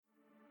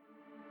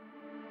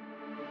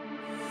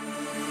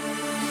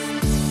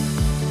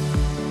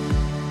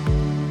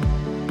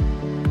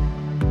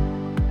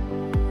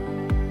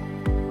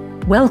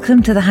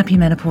Welcome to the Happy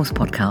Menopause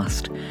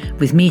podcast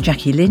with me,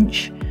 Jackie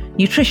Lynch,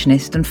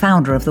 nutritionist and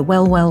founder of the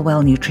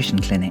Well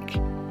Nutrition Clinic,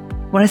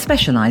 where I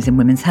specialise in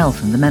women's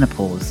health and the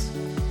menopause.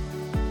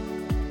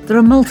 There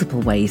are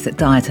multiple ways that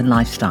diet and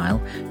lifestyle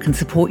can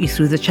support you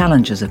through the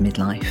challenges of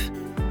midlife.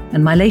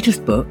 And my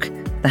latest book,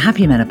 The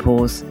Happy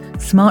Menopause,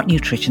 Smart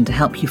Nutrition to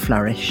Help You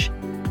Flourish,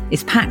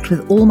 is packed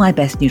with all my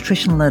best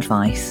nutritional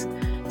advice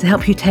to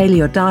help you tailor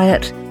your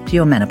diet to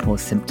your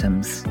menopause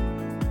symptoms.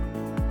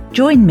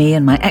 Join me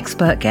and my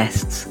expert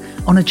guests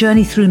on a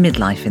journey through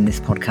midlife in this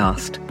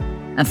podcast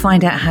and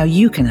find out how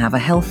you can have a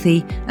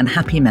healthy and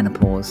happy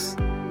menopause.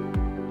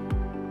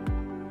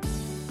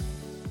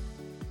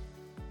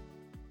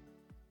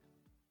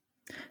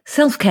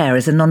 Self-care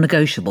is a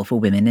non-negotiable for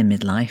women in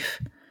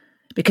midlife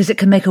because it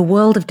can make a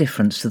world of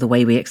difference to the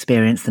way we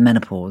experience the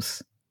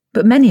menopause.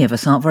 But many of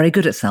us aren't very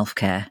good at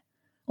self-care,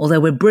 although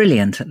we're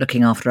brilliant at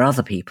looking after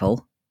other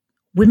people.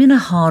 Women are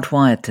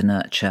hardwired to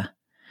nurture,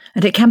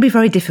 and it can be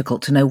very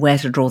difficult to know where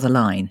to draw the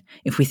line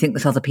if we think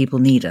that other people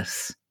need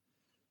us.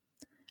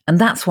 And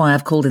that's why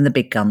I've called in the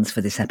big guns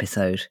for this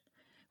episode,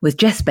 with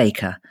Jess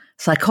Baker,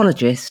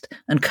 psychologist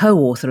and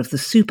co-author of The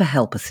Super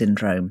Helper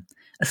Syndrome,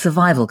 a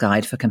survival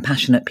guide for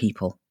compassionate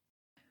people.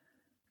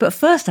 But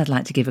first I'd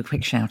like to give a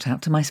quick shout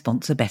out to my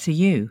sponsor Better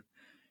You,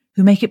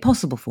 who make it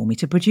possible for me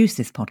to produce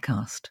this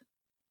podcast.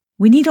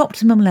 We need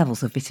optimum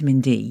levels of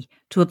vitamin D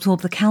to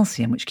absorb the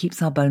calcium which keeps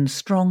our bones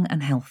strong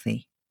and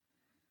healthy.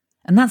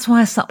 And that's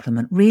why a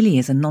supplement really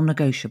is a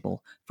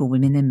non-negotiable for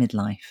women in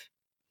midlife.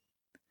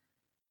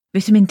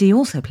 Vitamin D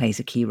also plays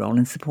a key role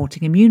in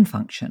supporting immune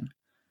function,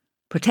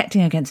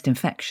 protecting against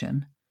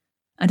infection,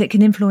 and it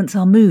can influence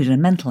our mood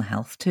and mental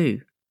health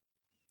too.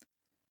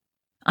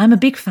 I'm a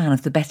big fan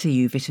of the Better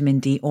You Vitamin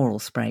D oral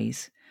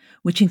sprays,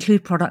 which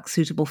include products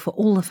suitable for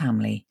all the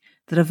family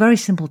that are very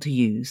simple to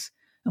use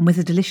and with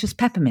a delicious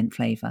peppermint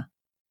flavour.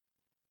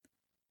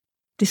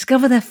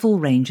 Discover their full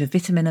range of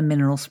vitamin and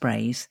mineral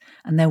sprays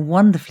and their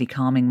wonderfully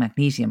calming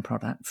magnesium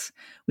products,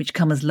 which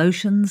come as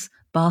lotions,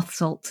 bath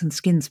salts and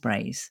skin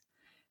sprays,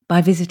 by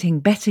visiting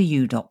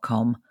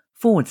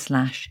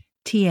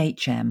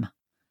betteryou.com/THM,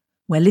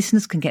 where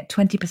listeners can get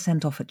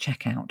 20% off at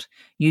checkout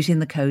using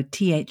the code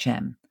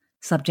THM,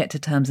 subject to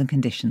terms and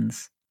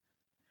conditions.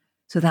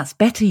 So that's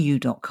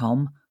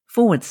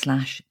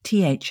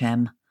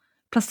betteryou.com/THM,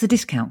 plus the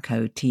discount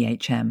code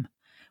THM,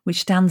 which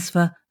stands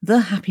for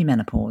The Happy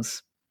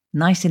Menopause.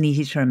 Nice and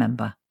easy to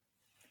remember.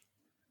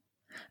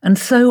 And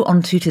so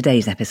on to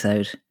today's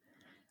episode.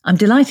 I'm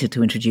delighted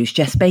to introduce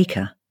Jess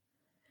Baker.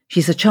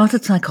 She's a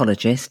chartered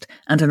psychologist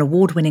and an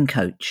award-winning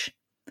coach,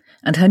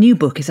 and her new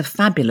book is a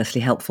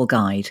fabulously helpful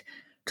guide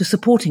to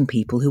supporting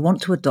people who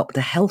want to adopt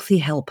a healthy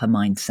helper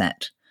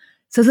mindset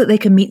so that they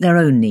can meet their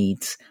own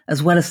needs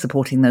as well as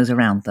supporting those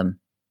around them.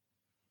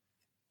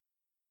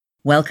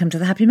 Welcome to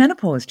the Happy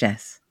Menopause,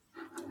 Jess.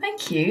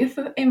 Thank you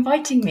for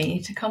inviting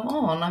me to come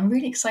on. I'm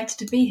really excited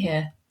to be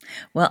here.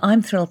 Well,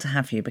 I'm thrilled to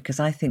have you because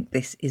I think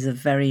this is a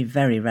very,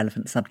 very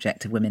relevant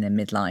subject to women in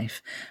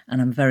midlife,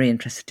 and I'm very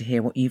interested to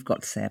hear what you've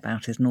got to say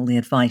about it and all the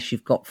advice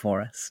you've got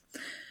for us.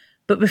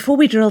 But before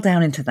we drill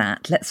down into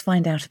that, let's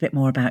find out a bit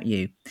more about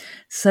you.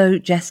 So,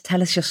 Jess,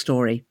 tell us your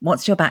story.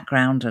 What's your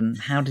background and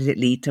how did it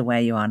lead to where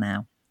you are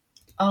now?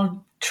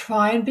 I'll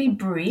try and be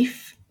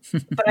brief,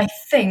 but I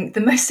think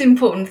the most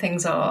important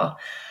things are,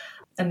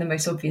 and the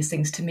most obvious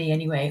things to me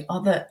anyway,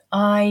 are that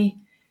I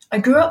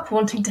grew up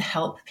wanting to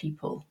help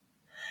people.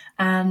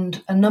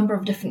 And a number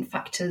of different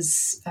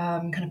factors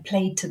kind of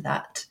played to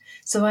that.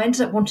 So I ended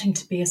up wanting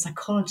to be a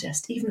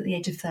psychologist, even at the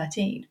age of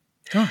 13.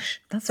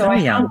 Gosh, that's so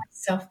very young.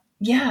 Myself,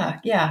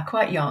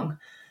 quite young.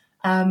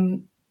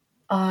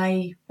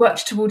 I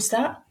worked towards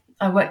that.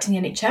 I worked in the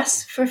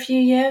NHS for a few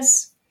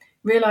years,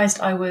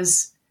 realised I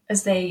was,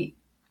 as I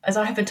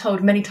have been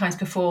told many times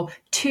before,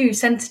 too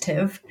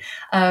sensitive.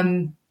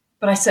 But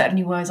I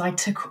certainly was. I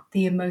took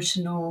the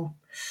emotional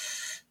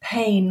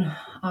pain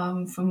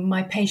from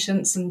my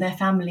patients and their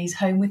families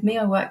home with me.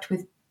 I worked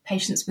with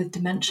patients with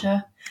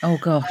dementia. Oh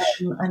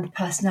gosh. And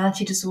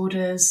personality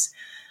disorders.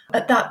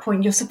 At that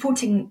point, you're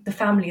supporting the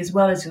family as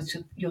well as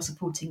you're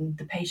supporting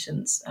the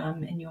patients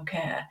in your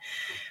care.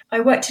 I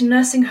worked in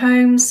nursing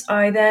homes.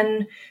 I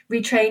then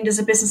retrained as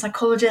a business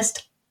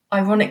psychologist.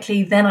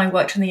 Ironically, then I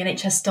worked on the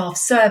NHS staff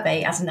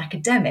survey as an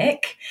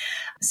academic.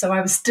 So I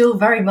was still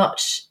very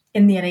much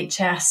in the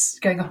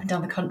NHS, going up and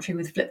down the country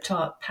with flipped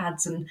art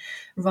pads and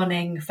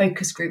running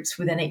focus groups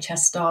with NHS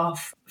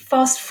staff.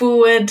 Fast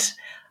forward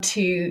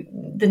to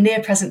the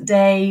near present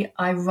day,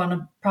 I run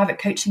a private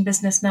coaching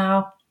business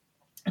now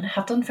and I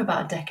have done for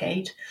about a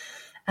decade.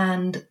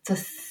 And the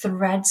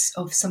threads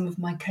of some of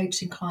my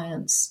coaching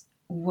clients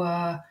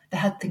they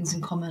had things in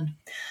common.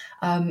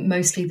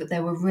 Mostly that they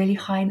were really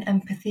high in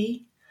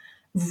empathy,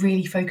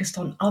 really focused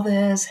on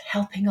others,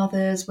 helping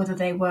others, whether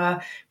they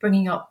were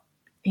bringing up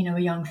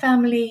a young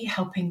family,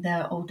 helping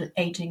their older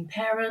aging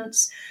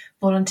parents,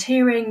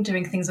 volunteering,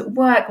 doing things at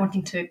work,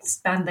 wanting to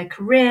expand their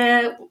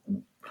career,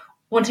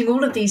 wanting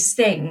all of these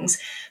things,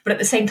 but at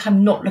the same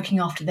time not looking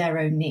after their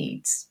own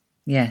needs.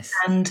 Yes.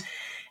 And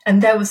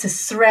there was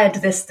this thread,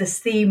 this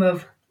theme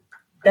of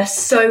They're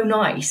so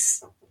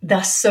nice.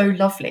 They're so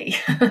lovely.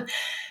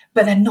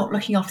 But they're not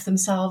looking after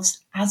themselves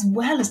as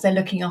well as they're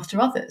looking after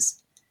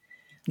others.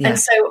 Yeah. And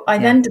so I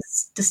then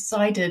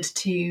decided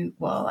to,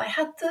 well, I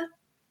had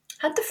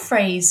the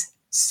phrase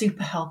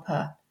super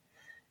helper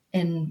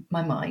in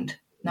my mind.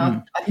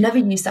 Now, I've never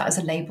used that as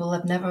a label.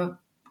 I've never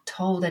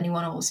told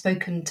anyone or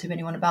spoken to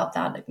anyone about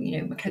that, like,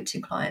 my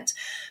coaching clients.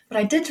 But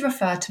I did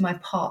refer to my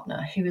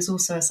partner, who is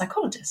also a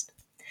psychologist.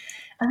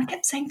 And I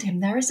kept saying to him,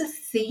 there is a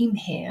theme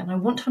here, and I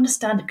want to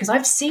understand it because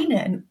I've seen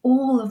it in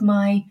all of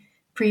my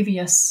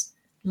previous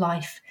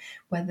life,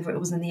 whether it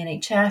was in the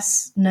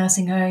NHS,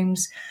 nursing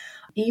homes,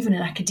 even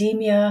in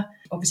academia,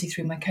 obviously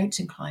through my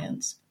coaching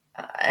clients.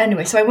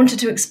 Anyway, so I wanted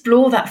to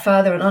explore that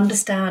further and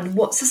understand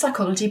what's the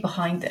psychology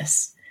behind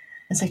this.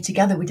 And so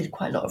together we did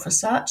quite a lot of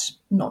research,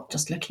 not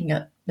just looking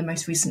at the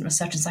most recent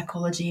research in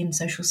psychology and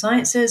social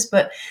sciences,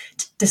 but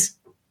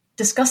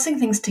discussing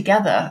things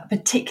together,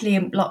 particularly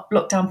in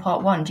lockdown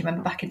part 1. Do you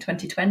remember back in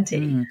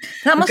 2020?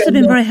 That must have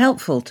been very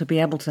helpful to be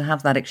able to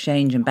have that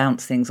exchange and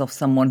bounce things off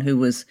someone who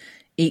was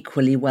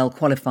equally well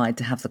qualified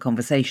to have the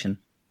conversation.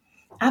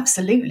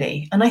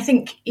 Absolutely. And I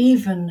think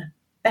even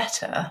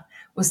better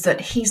was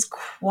that he's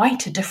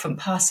quite a different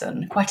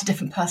person, quite a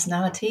different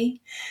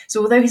personality.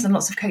 So although he's done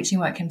lots of coaching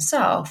work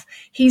himself,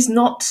 he's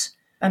not,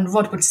 and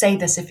Rod would say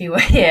this if he were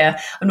here,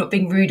 I'm not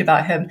being rude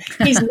about him,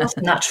 he's not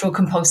a natural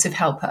compulsive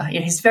helper.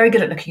 He's very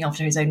good at looking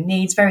after his own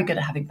needs, very good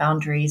at having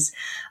boundaries,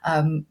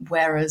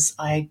 whereas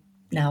I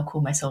now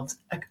call myself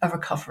a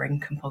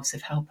recovering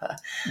compulsive helper.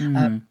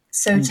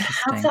 So to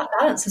have that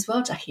balance as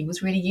well, Jackie,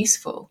 was really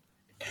useful.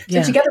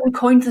 So together we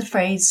coined the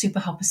phrase super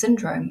helper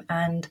syndrome,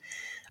 and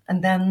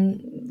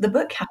then the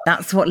book happened.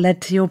 That's what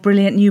led to your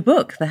brilliant new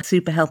book, The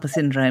Super Helper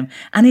Syndrome.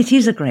 And it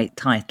is a great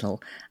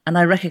title. And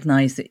I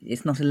recognise that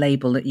it's not a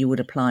label that you would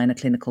apply in a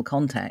clinical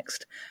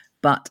context,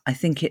 but I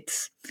think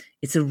it's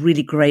a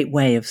really great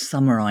way of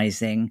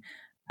summarising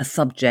a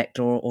subject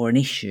or an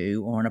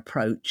issue or an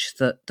approach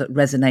that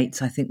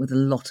resonates, I think, with a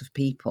lot of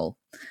people.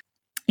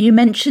 You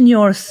mentioned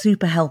you're a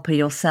super helper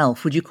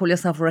yourself. Would you call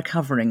yourself a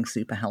recovering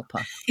super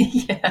helper?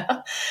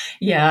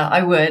 Yeah,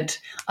 I would.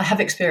 I have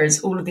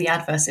experienced all of the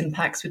adverse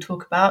impacts we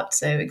talk about.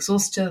 So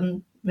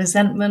exhaustion,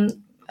 resentment,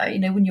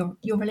 when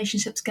your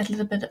relationships get a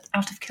little bit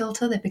out of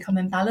kilter, they become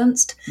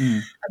imbalanced.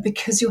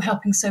 Because you're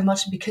helping so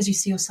much and because you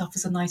see yourself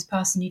as a nice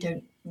person, you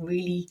don't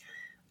really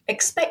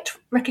expect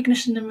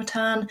recognition in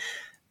return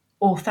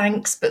or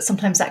thanks, but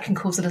sometimes that can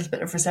cause a little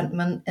bit of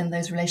resentment in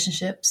those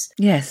relationships.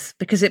 Yes,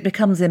 because it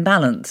becomes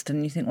imbalanced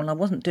and you think, well, I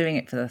wasn't doing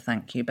it for the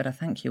thank you, but a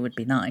thank you would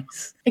be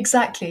nice.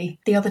 Exactly.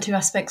 The other two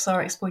aspects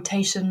are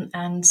exploitation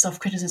and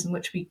self-criticism,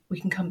 which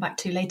we can come back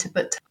to later.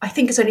 But I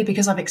think it's only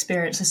because I've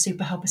experienced the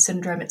super helper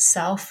syndrome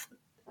itself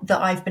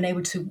that I've been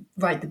able to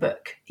write the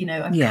book.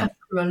 I've come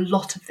through a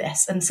lot of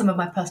this, and some of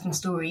my personal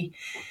story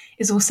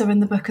is also in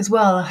the book as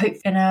well, I hope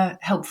in a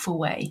helpful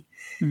way.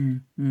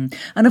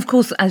 And of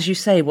course, as you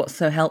say, what's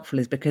so helpful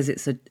is because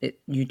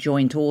you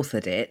joint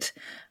authored it,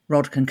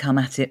 Rod can come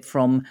at it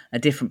from a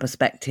different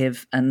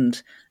perspective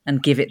and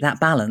give it that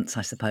balance,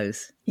 I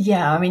suppose.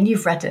 Yeah, I mean,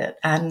 you've read it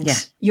and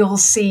you'll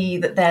see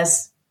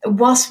that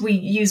whilst we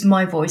use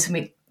my voice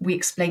and we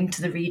explain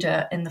to the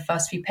reader in the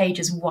first few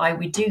pages why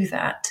we do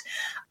that,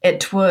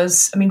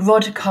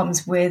 Rod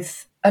comes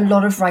with a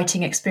lot of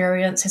writing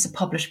experience. He's a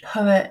published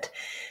poet.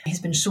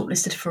 He's been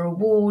shortlisted for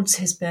awards.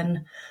 He's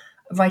been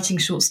writing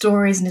short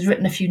stories and has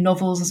written a few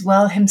novels as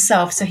well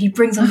himself. So he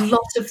brings a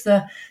lot of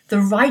the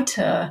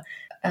writer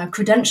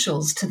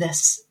credentials to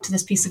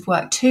this piece of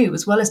work too,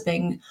 as well as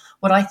being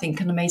what I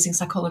think an amazing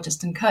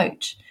psychologist and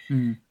coach.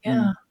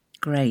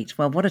 Great.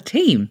 Well, what a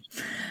team.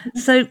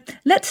 So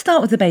let's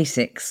start with the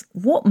basics.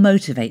 What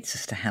motivates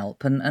us to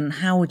help and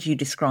how would you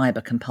describe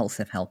a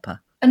compulsive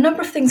helper? A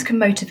number of things can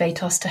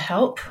motivate us to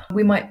help.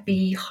 We might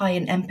be high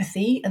in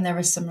empathy, and there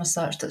is some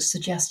research that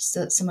suggests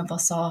that some of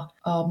us are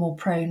more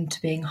prone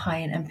to being high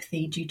in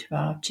empathy due to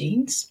our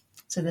genes.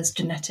 So there's a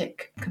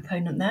genetic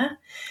component there.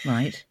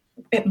 Right.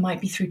 It might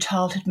be through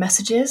childhood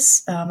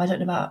messages. I don't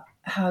know about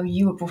how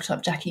you were brought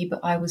up, Jackie,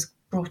 but I was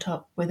brought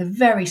up with a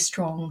very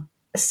strong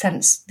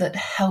sense that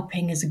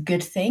helping is a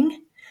good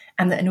thing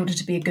and that in order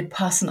to be a good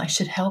person, I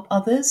should help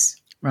others.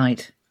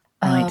 Right.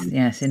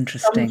 Yes,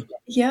 interesting.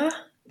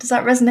 Does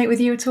that resonate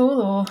with you at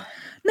all? Or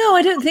no,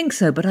 I don't think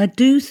so. But I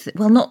do.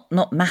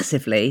 Not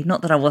massively.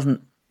 Not that I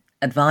wasn't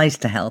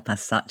advised to help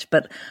as such.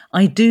 But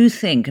I do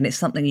think, and it's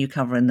something you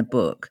cover in the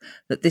book,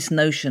 that this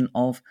notion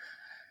of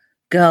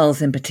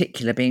girls in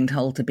particular being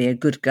told to be a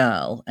good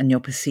girl, and you're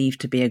perceived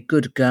to be a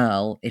good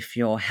girl if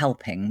you're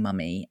helping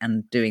mummy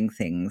and doing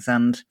things,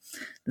 and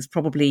there's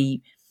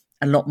probably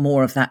a lot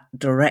more of that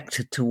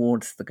directed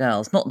towards the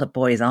girls. Not that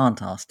boys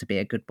aren't asked to be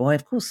a good boy.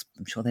 Of course,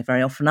 I'm sure they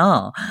very often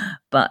are.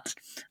 But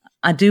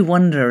I do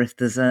wonder if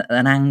there's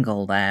an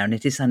angle there, and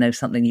it is, I know,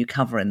 something you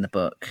cover in the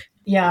book.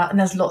 Yeah, and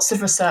there's lots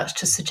of research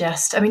to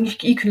suggest. I mean,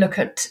 you can look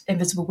at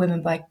Invisible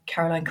Women by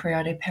Caroline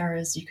Criado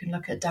Perez. You can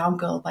look at Down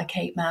Girl by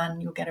Kate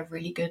Mann. You'll get a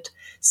really good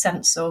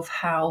sense of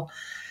how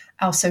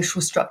our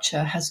social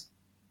structure has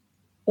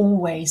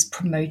always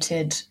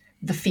promoted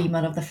the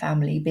female of the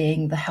family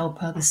being the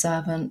helper, the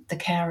servant, the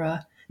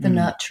carer, the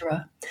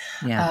nurturer.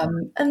 Yeah.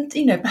 And,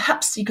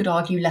 perhaps you could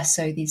argue less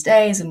so these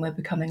days, and we're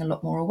becoming a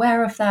lot more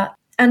aware of that.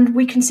 And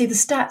we can see the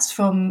stats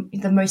from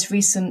the most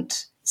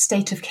recent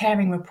State of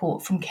Caring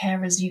report from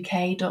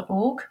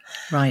carersurk.org.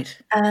 Right.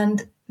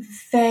 And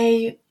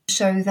they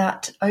show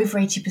that over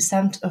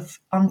 80% of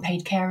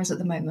unpaid carers at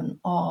the moment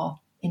are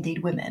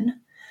indeed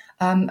women.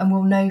 And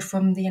we'll know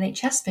from the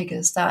NHS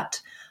figures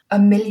that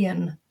 1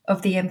 million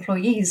of the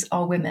employees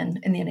are women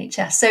in the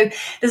NHS. So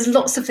there's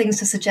lots of things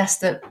to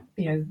suggest that,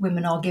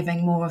 women are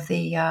giving more of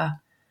the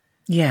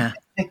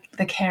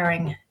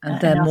caring.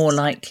 And they're more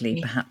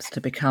likely perhaps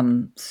to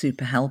become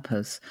super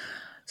helpers.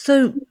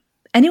 So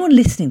anyone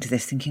listening to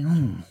this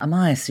thinking, am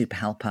I a super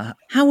helper?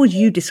 How would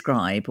you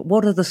describe,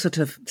 what are the sort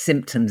of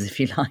symptoms, if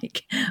you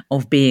like,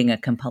 of being a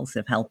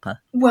compulsive helper?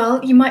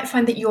 Well, you might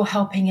find that you're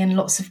helping in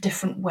lots of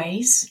different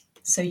ways.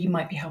 So you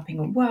might be helping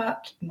at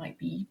work, you might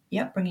be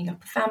bringing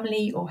up a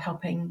family or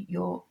helping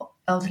your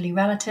elderly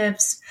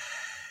relatives.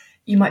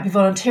 You might be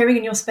volunteering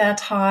in your spare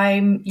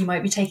time. You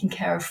might be taking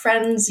care of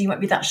friends. You might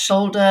be that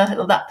shoulder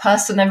or that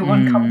person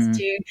everyone comes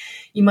to.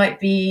 You might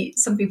be,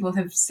 some people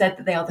have said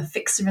that they are the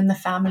fixer in the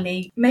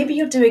family. Maybe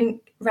you're doing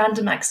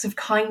random acts of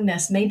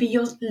kindness. Maybe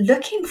you're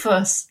looking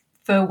for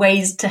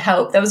ways to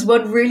help. There was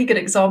one really good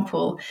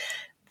example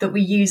that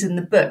we use in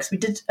the books. We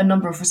did a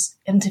number of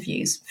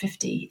interviews,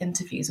 50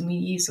 interviews, and we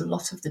use a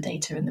lot of the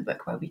data in the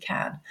book where we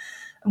can.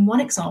 And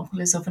one example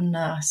is of a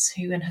nurse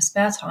who in her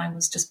spare time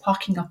was just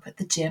parking up at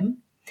the gym,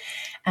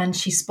 and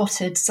she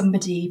spotted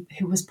somebody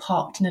who was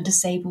parked in a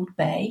disabled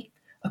bay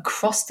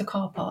across the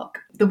car park.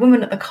 The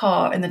woman at the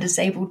car in the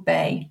disabled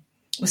bay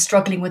was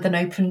struggling with an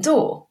open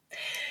door.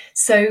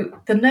 So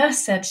the nurse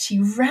said she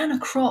ran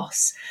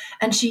across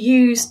and she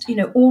used,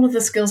 all of the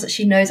skills that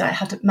she knows,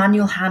 how to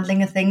manual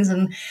handling of things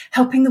and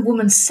helping the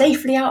woman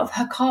safely out of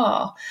her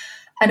car.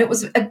 And it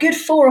was a good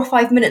 4 or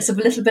 5 minutes of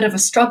a little bit of a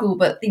struggle.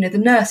 But, the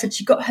nurse said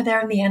she got her there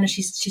in the end and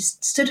she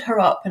stood her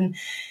up. And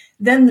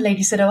then the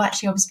lady said, oh,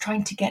 actually, I was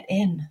trying to get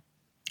in.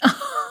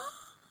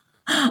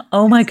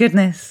 Oh, my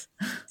goodness.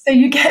 So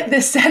you get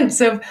this sense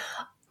of,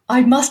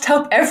 I must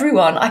help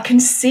everyone. I can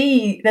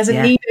see there's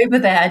a need over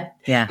there.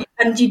 Yeah.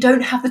 And you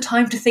don't have the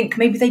time to think,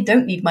 maybe they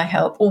don't need my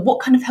help, or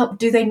what kind of help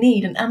do they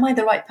need? And am I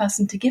the right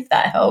person to give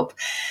that help?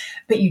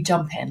 But you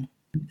jump in.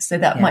 So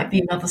that might be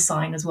another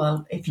sign as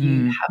well, if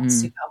you have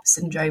super helper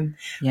syndrome.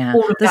 Yeah.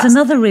 There's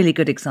another really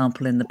good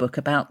example in the book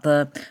about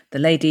the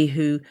lady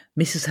who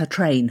misses her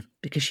train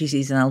because she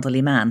sees an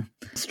elderly man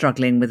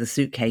struggling with a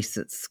suitcase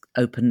that's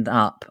opened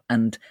up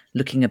and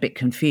looking a bit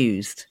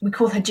confused. We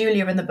call her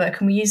Julia in the book,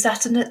 and we use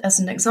that as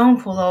an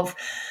example of,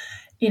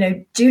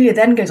 Julia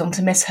then goes on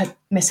to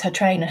miss her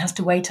train and has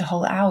to wait a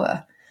whole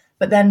hour.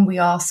 But then we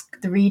ask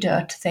the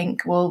reader to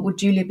think, well, would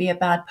Julia be a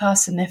bad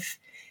person if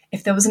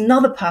there was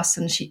another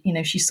person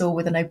she saw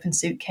with an open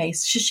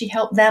suitcase? Should she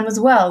help them as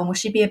well? And would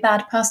she be a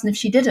bad person if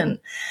she didn't?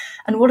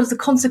 And what are the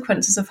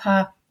consequences of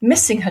her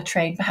missing her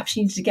train? Perhaps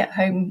she needed to get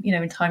home,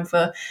 in time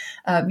for,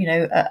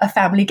 a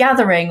family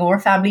gathering or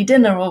a family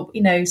dinner, or,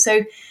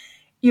 so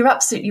you're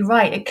absolutely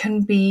right. It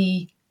can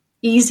be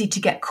easy to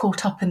get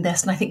caught up in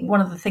this. And I think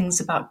one of the things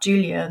about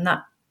Julia and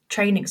that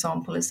train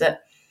example is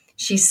that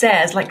she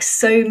says, like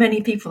so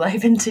many people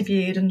I've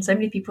interviewed and so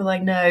many people I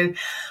know,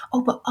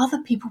 oh, but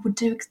other people would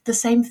do the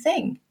same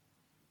thing.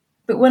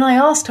 But when I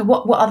asked her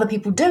what were other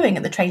people doing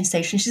at the train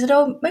station, she said,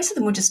 oh, most of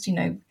them were just,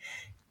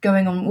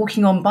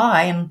 walking on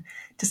by and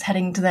just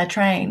heading to their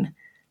train.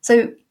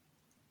 So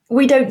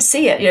we don't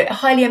see it.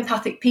 Highly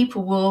empathic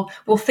people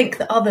will think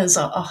that others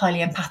are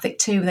highly empathic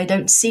too. And they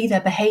don't see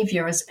their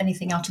behaviour as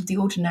anything out of the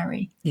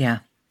ordinary.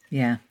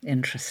 Yeah,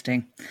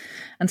 interesting.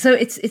 And so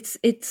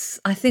it's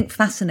I think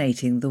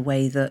fascinating the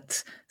way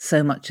that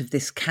so much of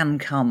this can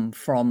come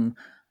from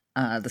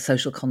the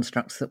social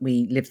constructs that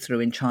we live through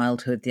in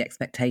childhood, the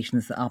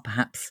expectations that are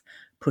perhaps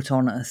put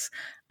on us.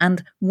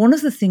 And one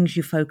of the things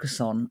you focus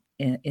on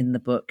in the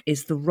book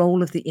is the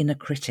role of the inner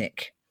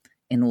critic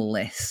in all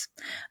this.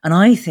 And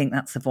I think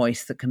that's a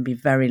voice that can be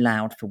very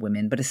loud for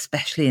women, but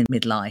especially in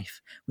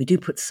midlife. We do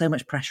put so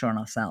much pressure on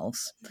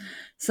ourselves.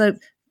 So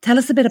tell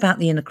us a bit about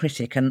the inner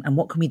critic and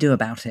what can we do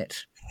about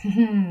it?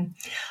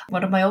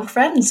 One of my old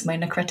friends, my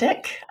inner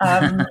critic.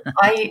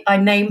 I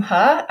name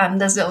her, and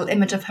there's a little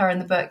image of her in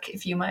the book,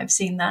 if you might have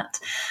seen that.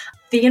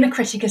 The inner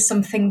critic is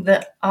something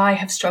that I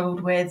have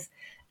struggled with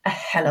a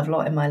hell of a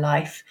lot in my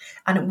life.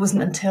 And it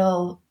wasn't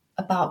until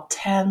about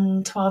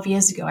 10, 12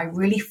 years ago I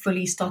really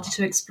fully started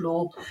to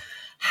explore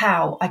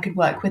how I could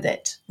work with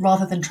it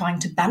rather than trying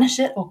to banish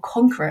it or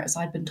conquer it, as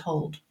I'd been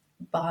told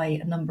by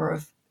a number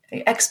of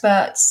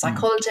experts,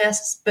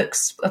 psychologists,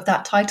 books of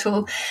that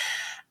title.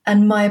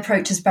 And my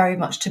approach is very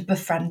much to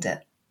befriend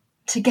it,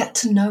 to get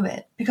to know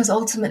it, because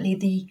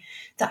ultimately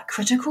that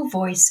critical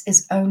voice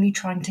is only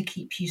trying to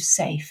keep you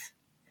safe.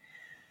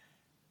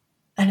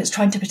 and it's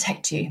trying to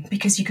protect you,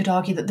 because you could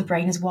argue that the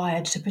brain is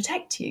wired to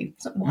protect you.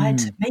 It's not wired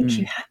to make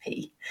you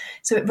happy.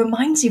 So it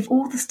reminds you of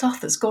all the stuff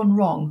that's gone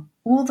wrong,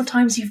 all the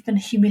times you've been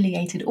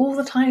humiliated, all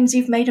the times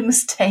you've made a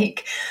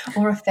mistake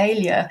or a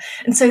failure.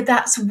 And so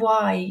that's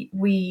why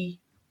we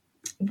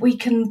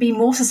can be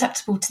more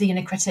susceptible to the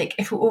inner critic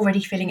if we're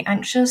already feeling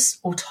anxious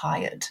or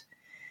tired.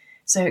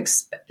 So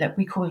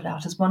we call it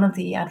out as one of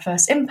the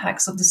adverse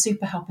impacts of the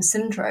super helper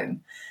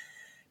syndrome,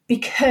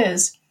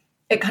 because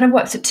it kind of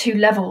works at two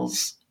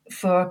levels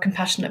for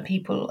compassionate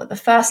people. At the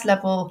first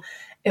level,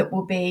 it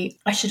will be,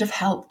 I should have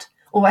helped,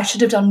 or I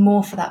should have done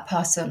more for that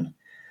person,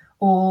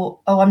 or,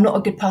 oh, I'm not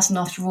a good person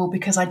after all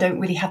because I don't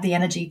really have the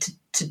energy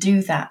to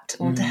do that,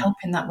 or to help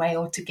in that way,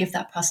 or to give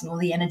that person all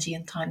the energy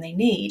and time they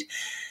need.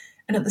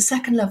 And at the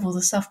second level,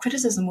 the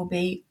self-criticism will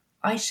be,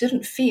 I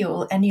shouldn't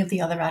feel any of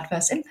the other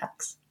adverse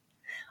impacts.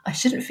 I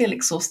shouldn't feel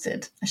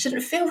exhausted. I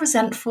shouldn't feel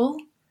resentful.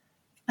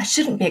 I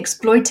shouldn't be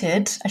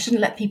exploited. I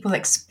shouldn't let people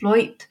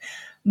exploit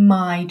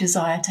my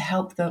desire to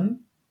help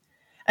them.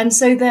 And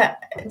so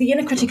that the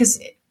inner critic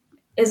is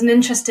an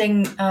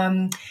interesting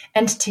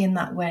entity in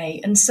that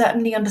way. And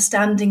certainly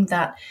understanding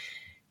that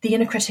the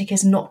inner critic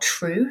is not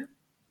true.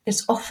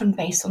 It's often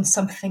based on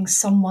something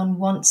someone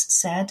once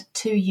said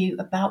to you,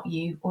 about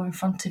you, or in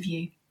front of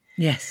you.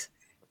 Yes,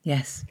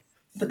 yes.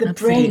 But the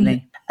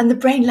Absolutely.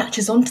 brain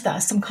latches onto that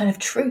as some kind of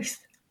truth.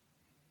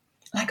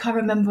 Like, I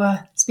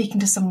remember speaking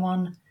to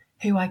someone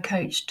who I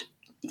coached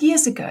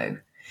years ago,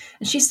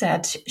 and she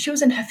said, she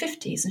was in her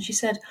 50s, and she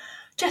said,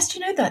 Jess, do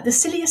you know that the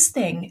silliest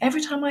thing,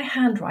 every time I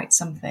handwrite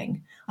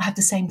something, I have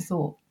the same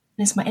thought.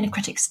 And it's my inner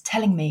critics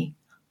telling me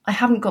I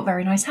haven't got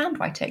very nice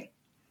handwriting.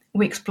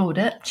 We explored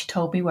it. She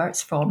told me where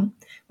it's from.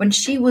 When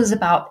she was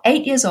about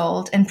 8 years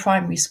old in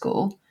primary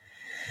school,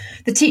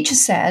 the teacher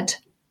said,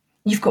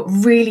 you've got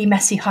really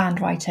messy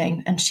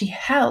handwriting. And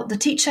the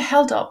teacher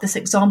held up this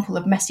example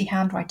of messy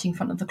handwriting in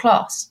front of the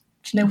class.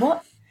 Do you know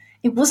what?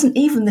 It wasn't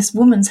even this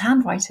woman's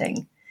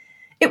handwriting.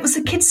 It was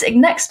the kid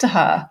sitting next to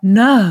her.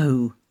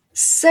 No.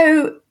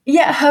 So,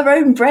 yeah, her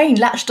own brain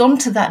latched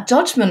onto that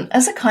judgment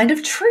as a kind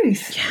of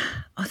truth. Yeah.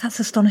 Oh, that's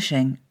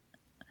astonishing.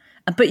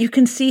 But you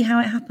can see how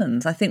it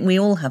happens. I think we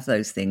all have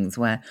those things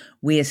where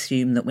we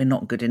assume that we're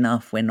not good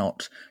enough, we're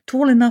not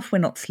tall enough, we're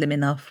not slim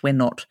enough, we're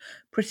not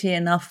pretty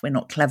enough, we're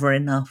not clever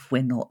enough,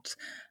 we're not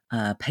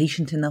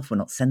patient enough, we're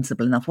not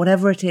sensible enough.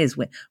 Whatever it is,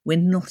 we're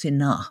not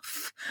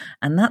enough.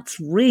 And that's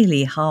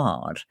really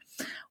hard.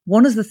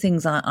 One of the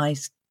things I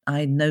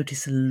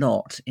notice a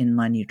lot in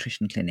my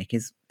nutrition clinic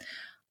is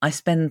I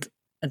spend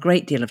a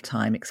great deal of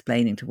time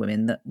explaining to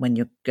women that when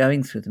you're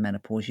going through the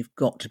menopause, you've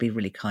got to be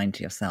really kind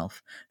to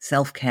yourself.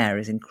 Self-care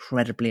is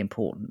incredibly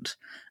important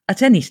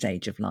at any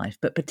stage of life,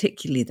 but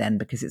particularly then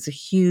because it's a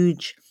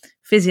huge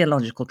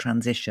physiological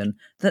transition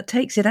that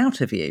takes it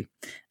out of you.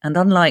 And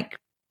unlike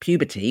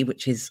puberty,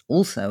 which is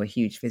also a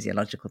huge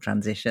physiological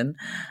transition,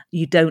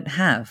 you don't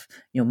have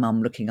your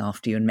mum looking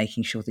after you and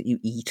making sure that you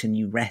eat and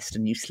you rest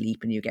and you sleep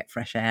and you get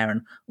fresh air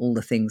and all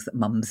the things that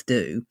mums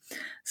do.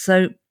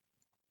 So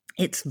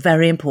it's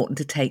very important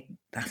to take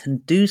that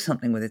and do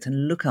something with it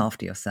and look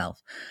after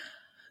yourself.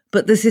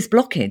 But there's this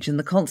blockage, and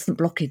the constant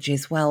blockage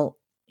is, well,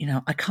 you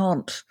know, I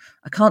can't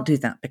do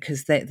that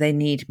because they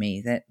need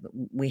me. That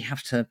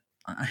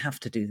I have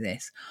to do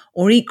this.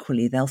 Or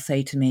equally, they'll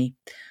say to me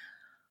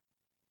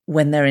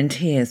when they're in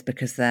tears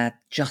because they're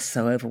just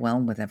so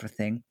overwhelmed with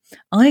everything,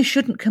 I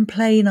shouldn't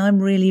complain. I'm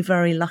really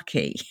very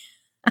lucky.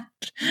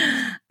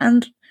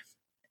 And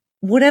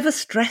whatever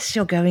stress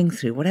you're going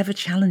through, whatever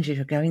challenges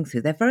you're going through,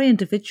 they're very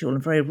individual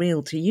and very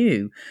real to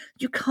you.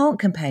 You can't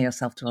compare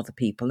yourself to other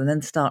people and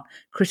then start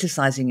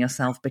criticizing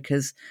yourself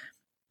because,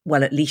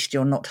 well, at least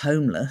you're not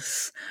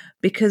homeless.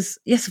 Because,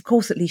 yes, of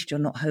course, at least you're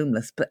not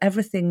homeless, but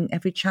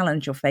every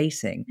challenge you're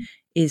facing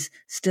is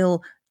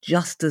still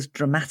just as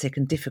dramatic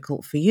and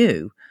difficult for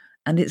you.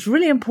 And it's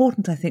really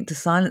important, I think, to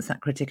silence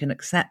that critic and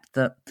accept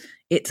that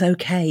it's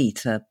okay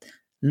to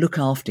look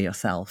after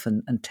yourself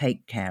and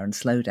take care and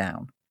slow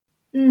down.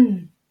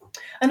 And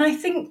I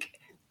think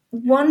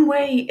one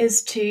way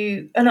is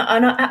to, and I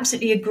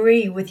absolutely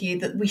agree with you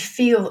that we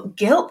feel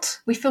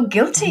guilt. We feel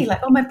guilty,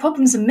 like, oh, my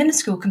problems are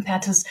minuscule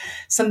compared to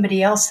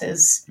somebody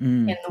else's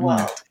in the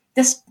world.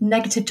 This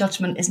negative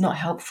judgment is not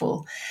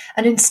helpful.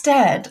 And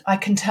instead, I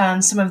can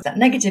turn some of that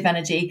negative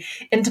energy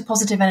into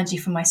positive energy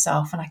for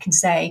myself. And I can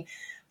say,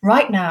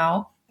 right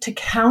now, to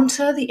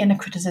counter the inner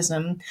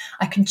criticism,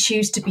 I can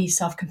choose to be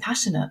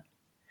self-compassionate.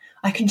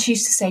 I can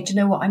choose to say, do you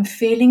know what, I'm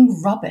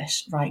feeling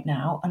rubbish right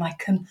now, and I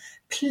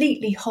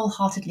completely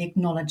wholeheartedly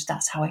acknowledge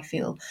that's how I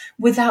feel,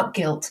 without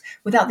guilt,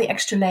 without the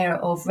extra layer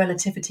of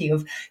relativity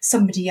of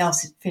somebody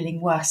else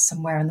feeling worse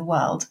somewhere in the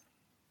world.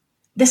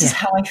 This is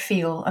how I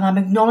feel, and I'm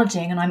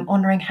acknowledging and I'm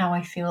honouring how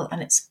I feel,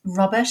 and it's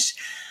rubbish.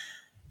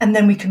 And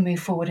then we can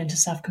move forward into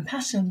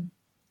self-compassion,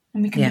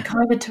 and we can be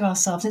kinder to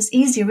ourselves. It's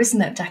easier,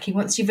 isn't it, Jackie,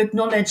 once you've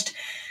acknowledged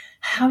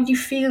how you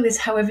feel is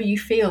however you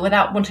feel,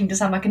 without wanting to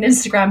sound like an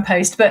Instagram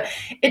post, but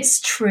it's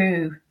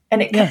true.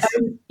 And it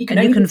you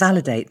can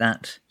validate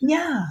that.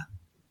 Yeah.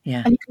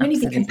 Yeah. And you can only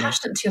absolutely. be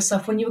compassionate to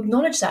yourself when you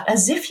acknowledge that,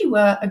 as if you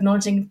were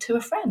acknowledging to a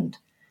friend.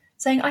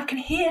 saying, I can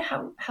hear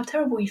how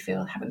terrible you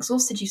feel, how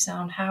exhausted you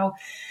sound, how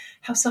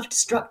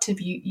self-destructive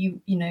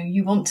you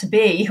want to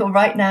be or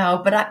right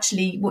now, but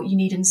actually what you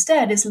need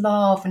instead is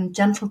love and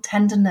gentle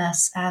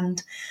tenderness,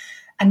 and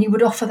you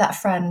would offer that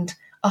friend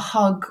a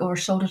hug or a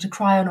shoulder to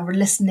cry on or a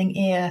listening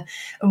ear.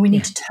 And we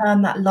need to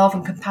turn that love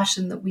and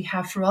compassion that we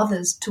have for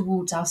others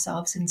towards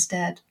ourselves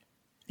instead.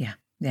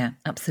 Yeah,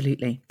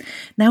 absolutely.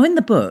 Now, in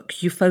the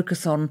book, you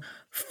focus on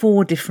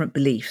 4 different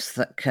beliefs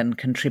that can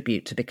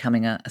contribute to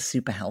becoming a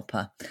super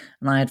helper.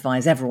 And I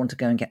advise everyone to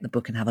go and get the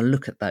book and have a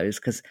look at those,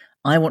 because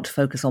I want to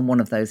focus on one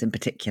of those in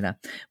particular,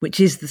 which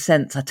is the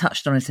sense, I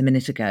touched on it a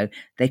minute ago,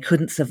 they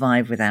couldn't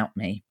survive without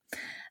me.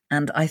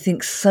 And I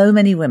think so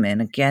many women,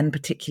 again,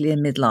 particularly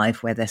in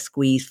midlife, where they're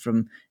squeezed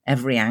from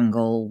every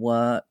angle,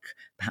 work,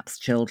 perhaps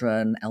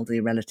children, elderly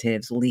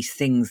relatives, all these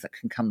things that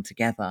can come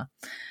together,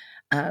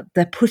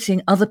 they're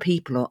putting other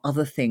people or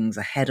other things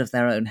ahead of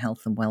their own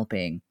health and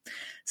well-being.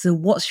 So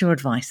what's your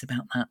advice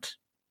about that?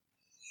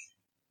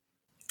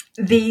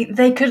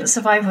 They couldn't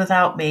survive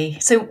without me.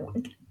 So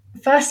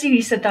firstly,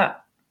 you said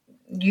that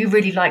you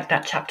really liked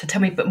that chapter.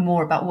 Tell me a bit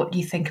more about what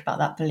you think about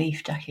that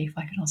belief, Jackie, if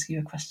I can ask you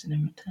a question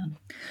in return.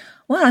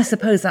 Well, I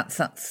suppose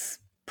that's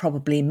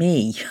probably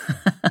me.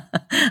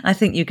 I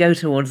think you go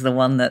towards the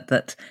one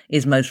that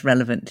is most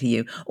relevant to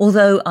you.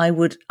 Although I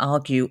would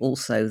argue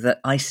also that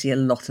I see a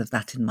lot of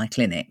that in my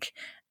clinic.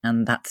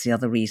 And that's the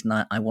other reason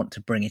I want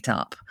to bring it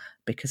up,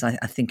 because I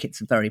think it's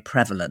very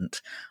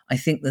prevalent. I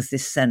think there's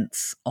this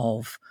sense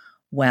of,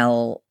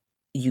 well,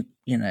 you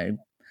know,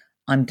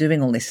 I'm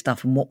doing all this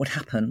stuff, and what would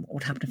happen? What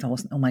would happen if I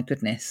wasn't? Oh, my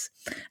goodness.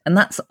 And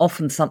that's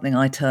often something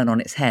I turn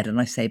on its head, and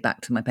I say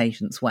back to my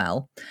patients,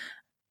 well,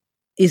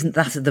 isn't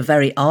that the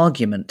very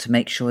argument to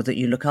make sure that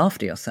you look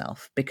after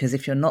yourself? Because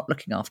if you're not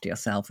looking after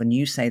yourself and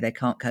you say they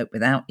can't cope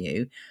without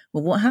you,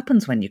 well, what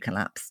happens when you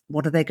collapse?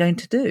 What are they going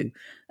to do?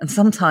 And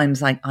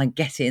sometimes I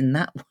get in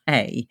that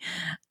way,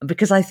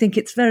 because I think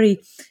it's very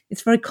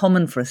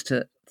common for us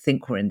to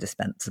think we're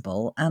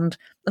indispensable. And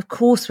of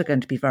course, we're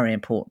going to be very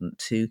important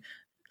to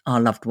our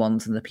loved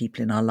ones and the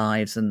people in our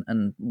lives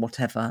and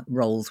whatever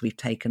roles we've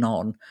taken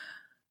on.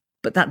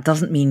 But that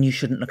doesn't mean you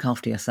shouldn't look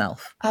after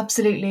yourself.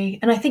 Absolutely.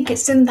 And I think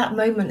it's in that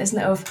moment, isn't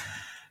it, of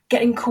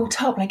getting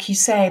caught up, like you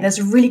say. There's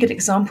a really good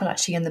example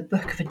actually in the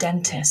book of a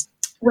dentist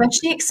where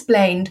she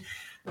explained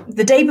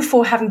the day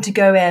before having to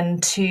go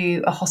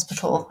into a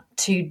hospital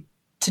to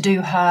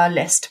do her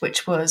list,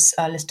 which was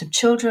a list of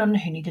children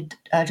who needed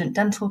urgent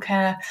dental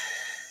care.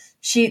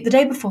 The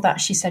day before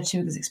that, she said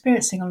she was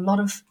experiencing a lot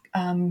of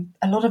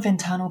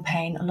internal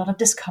pain, a lot of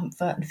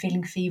discomfort and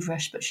feeling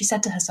feverish. But she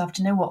said to herself,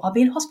 do you know what? I'll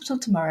be in hospital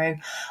tomorrow.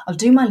 I'll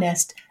do my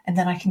list and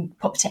then I can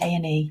pop to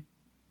A&E,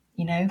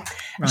 you know? Right.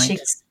 And she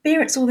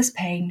experienced all this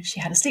pain. She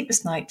had a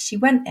sleepless night. She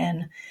went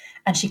in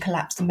and she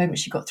collapsed the moment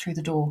she got through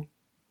the door.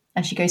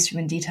 And she goes through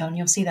in detail, and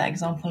you'll see that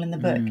example in the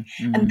book.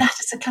 And that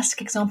is a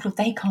classic example of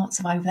they can't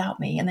survive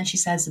without me. And then she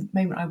says, the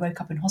moment I woke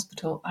up in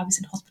hospital, I was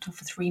in hospital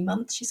for 3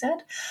 months, she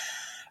said,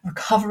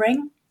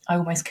 recovering. I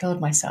almost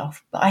killed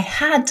myself, but I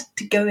had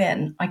to go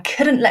in. I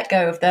couldn't let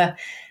go of the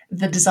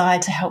desire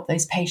to help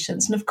those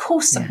patients. And of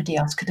course, somebody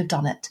else could have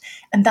done it.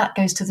 And that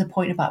goes to the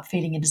point about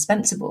feeling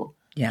indispensable.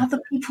 Yeah. Other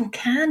people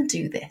can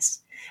do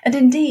this. And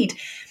indeed,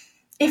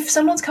 if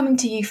someone's coming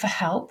to you for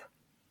help,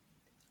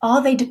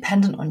 are they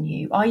dependent on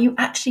you? Are you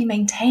actually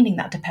maintaining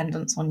that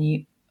dependence on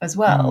you as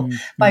well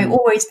by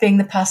always being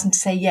the person to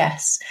say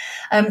yes?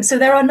 So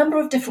there are a number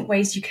of different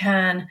ways you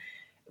can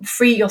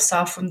free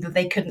yourself from the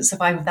they couldn't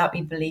survive without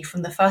me belief.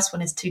 And the first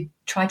one is to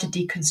try to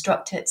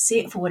deconstruct it, see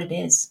it for what it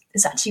is.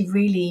 It's actually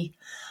really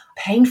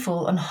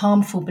painful and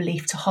harmful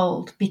belief to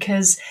hold,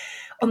 because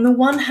on the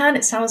one hand,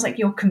 it sounds like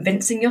you're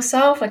convincing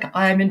yourself, like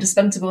I'm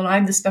indispensable and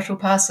I'm the special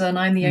person,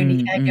 I'm the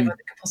only caregiver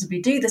that could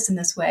possibly do this in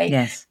this way.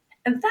 Yes.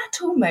 And that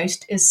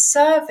almost is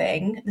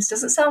serving. This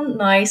doesn't sound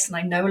nice, and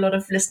I know a lot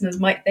of listeners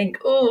might think,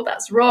 oh,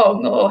 that's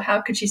wrong, or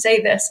how could she say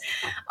this?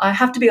 I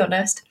have to be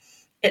honest.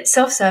 It's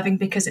self-serving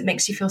because it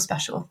makes you feel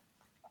special.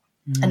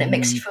 And it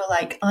makes you feel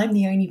like I'm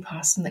the only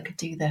person that could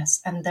do this.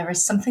 And there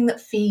is something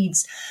that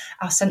feeds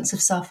our sense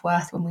of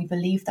self-worth when we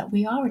believe that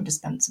we are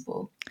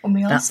indispensable. When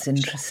we are That's special.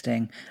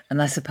 Interesting.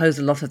 And I suppose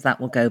a lot of that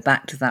will go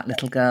back to that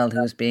little girl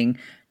who was being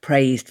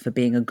praised for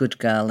being a good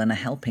girl and a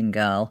helping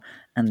girl.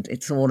 And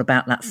it's all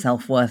about that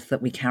self-worth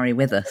that we carry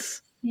with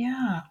us.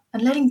 Yeah.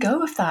 And letting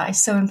go of that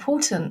is so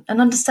important.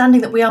 And understanding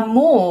that we are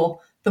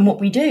more than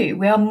what we do.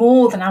 We are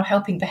more than our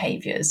helping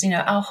behaviors. You know,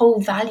 our whole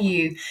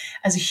value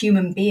as a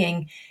human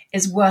being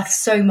is worth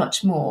so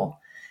much more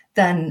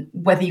than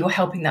whether you're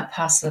helping that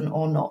person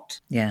or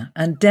not. Yeah.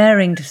 And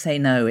daring to say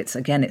no, it's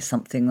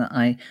something that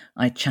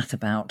I chat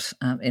about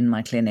in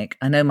my clinic.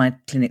 I know my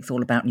clinic's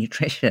all about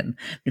nutrition.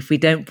 If we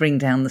don't bring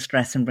down the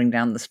stress and bring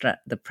down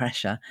the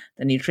pressure,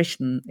 the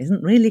nutrition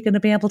isn't really going to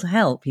be able to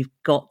help. You've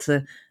got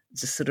to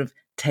just sort of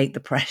take the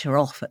pressure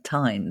off at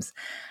times.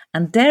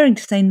 And daring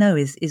to say no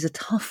is a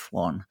tough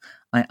one,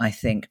 I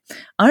think.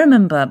 I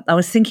remember I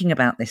was thinking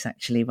about this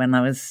actually when I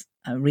was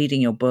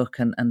reading your book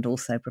and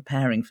also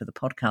preparing for the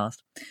podcast.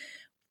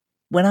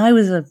 when I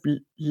was a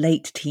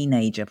late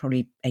teenager,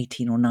 probably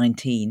 18 or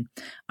 19,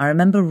 I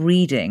remember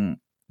reading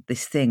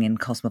this thing in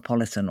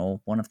Cosmopolitan or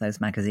one of those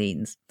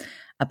magazines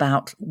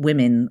about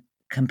women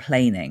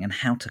complaining and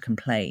how to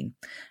complain,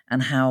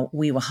 and how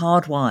we were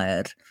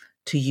hardwired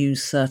to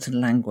use certain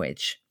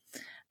language,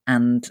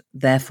 and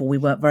therefore we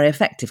weren't very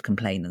effective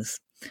complainers,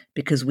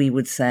 because we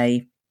would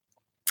say,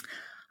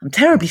 I'm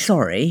terribly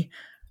sorry,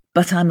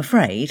 but I'm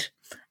afraid,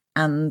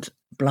 and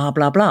blah,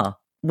 blah, blah,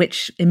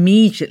 which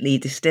immediately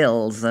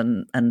distills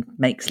and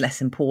makes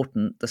less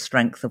important the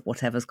strength of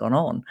whatever's gone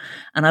on.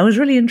 And I was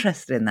really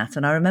interested in that.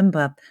 And I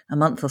remember a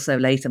month or so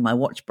later, my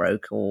watch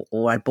broke,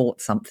 or I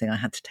bought something I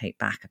had to take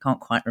back. I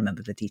can't quite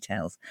remember the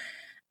details.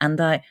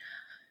 And I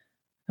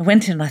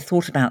went in and I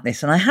thought about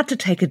this, and I had to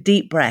take a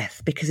deep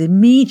breath, because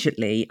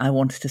immediately I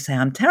wanted to say,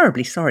 I'm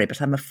terribly sorry,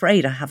 but I'm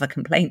afraid I have a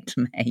complaint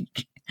to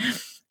make.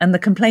 And the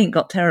complaint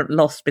got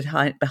lost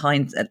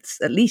behind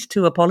at least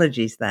two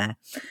apologies there.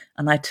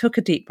 And I took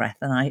a deep breath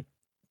and I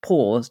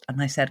paused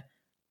and I said,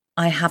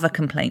 I have a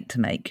complaint to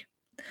make.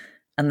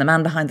 And the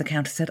man behind the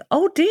counter said,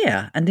 oh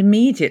dear. And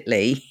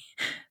immediately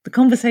the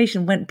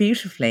conversation went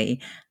beautifully.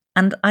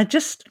 And I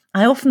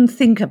often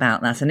think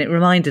about that, and it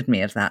reminded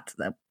me of that,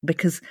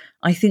 because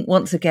I think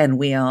once again,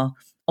 we are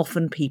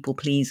often people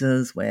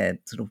pleasers. We're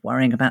sort of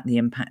worrying about the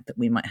impact that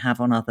we might have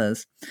on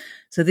others.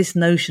 So this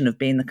notion of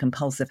being the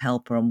compulsive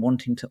helper and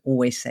wanting to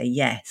always say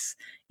yes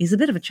is a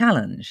bit of a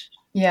challenge.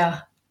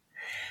 Yeah,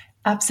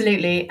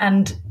 absolutely.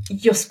 And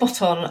you're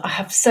spot on. I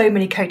have so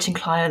many coaching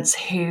clients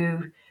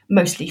who,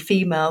 mostly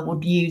female,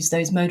 would use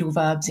those modal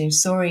verbs.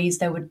 Sorries,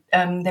 they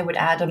would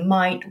add a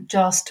might,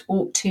 just,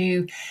 ought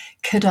to,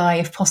 could I,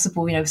 if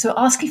possible. So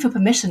asking for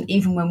permission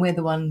even when we're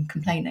the one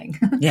complaining.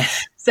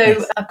 Yes. So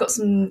yes. I've got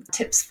some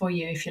tips for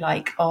you, if you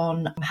like,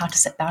 on how to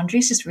set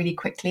boundaries, just really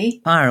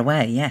quickly. Fire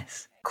away.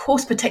 Yes. Of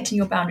course, protecting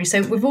your boundaries. So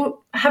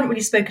I haven't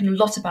really spoken a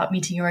lot about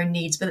meeting your own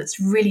needs, but it's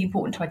really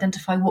important to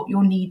identify what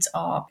your needs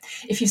are.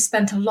 If you've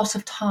spent a lot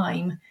of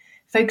time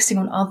focusing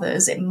on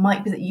others, it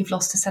might be that you've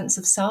lost a sense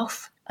of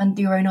self and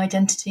your own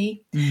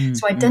identity.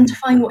 So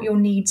identifying what your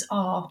needs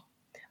are.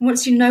 And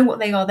once you know what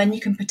they are, then you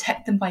can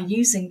protect them by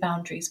using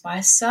boundaries, by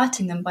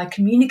asserting them, by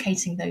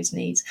communicating those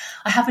needs.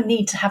 I have a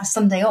need to have a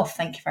Sunday off.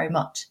 Thank you very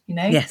much.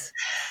 Yes.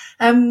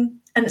 And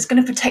it's going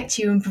to protect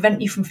you and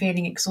prevent you from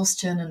feeling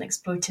exhaustion and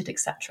exploited,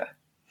 etc.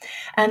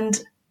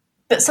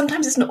 But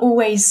sometimes it's not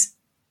always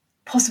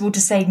possible to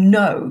say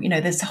no.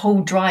 There's a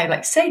whole drive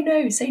like say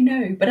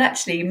no. But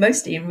actually,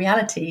 mostly in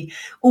reality,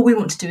 all we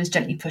want to do is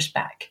gently push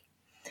back.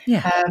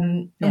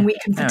 And we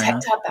can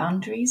protect our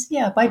boundaries,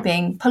 by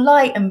being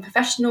polite and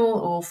professional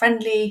or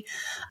friendly.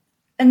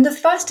 In the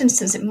first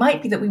instance, it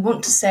might be that we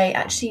want to say,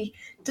 actually,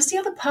 does the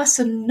other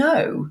person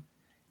know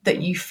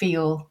that you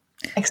feel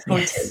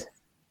exploited? Yes.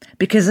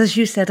 Because as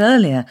you said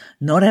earlier,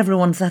 not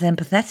everyone's that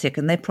empathetic,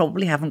 and they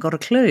probably haven't got a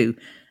clue.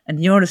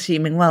 And you're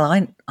assuming, well,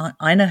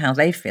 I know how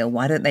they feel.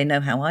 Why don't they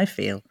know how I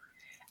feel?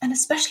 And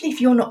especially if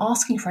you're not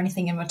asking for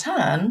anything in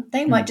return,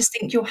 they might just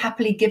think you're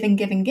happily giving.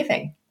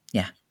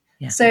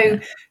 Yeah. So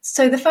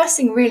the first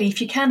thing, really,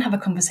 if you can have a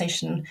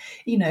conversation,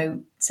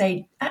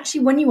 say,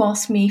 actually, when you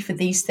ask me for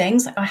these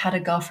things, like I had a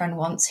girlfriend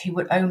once who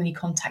would only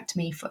contact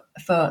me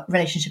for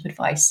relationship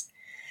advice.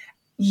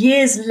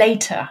 Years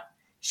later,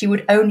 she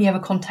would only ever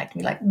contact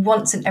me like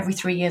once in every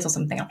 3 years or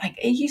something. I'm like,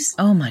 are you?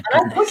 Oh my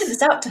goodness. And I pointed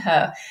this out to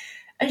her,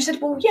 and she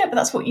said, well, yeah, but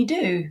that's what you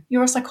do.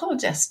 You're a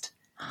psychologist.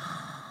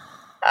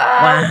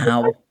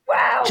 Wow.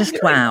 Wow. Just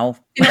wow.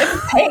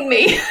 You're paying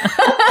me.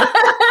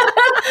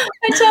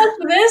 I charge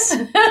for this.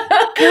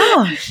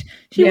 Gosh,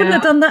 you wouldn't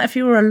have done that if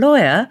you were a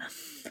lawyer.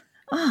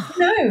 Oh.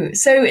 No.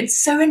 So it's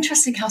so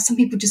interesting how some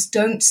people just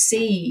don't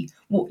see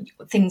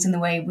things in the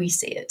way we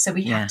see it. So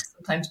we have to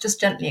sometimes just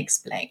gently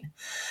explain.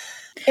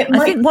 I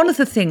think one of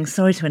the things,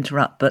 sorry to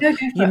interrupt, but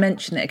you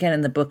mention it again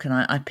in the book, and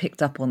I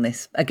picked up on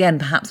this, again,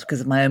 perhaps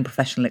because of my own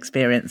professional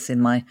experience in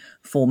my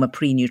former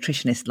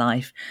pre-nutritionist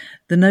life,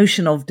 the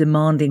notion of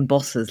demanding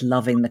bosses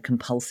loving the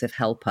compulsive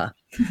helper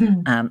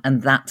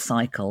and that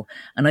cycle.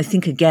 And I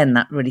think, again,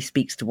 that really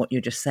speaks to what you're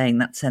just saying,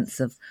 that sense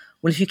of,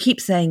 well, if you keep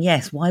saying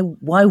yes, why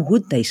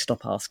would they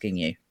stop asking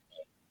you?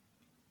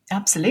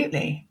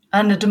 Absolutely.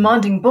 And a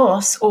demanding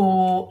boss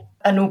or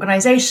an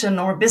organisation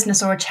or a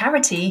business or a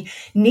charity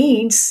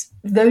needs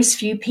those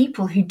few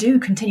people who do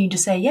continue to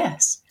say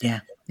yes.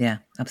 Yeah,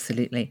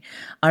 absolutely.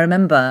 I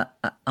remember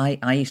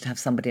I used to have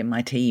somebody in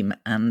my team,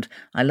 and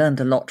I learned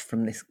a lot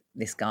from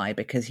this guy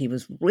because he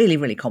was really,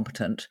 really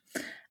competent.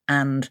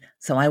 And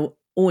so I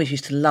always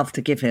used to love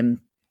to give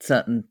him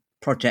certain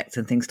projects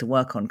and things to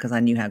work on because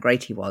I knew how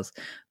great he was.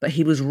 But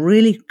he was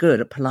really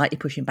good at politely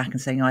pushing back and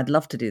saying, I'd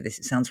love to do this.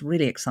 It sounds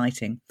really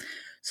exciting.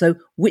 So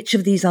which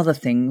of these other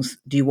things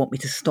do you want me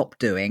to stop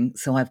doing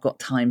so I've got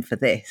time for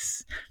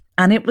this?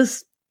 And it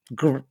was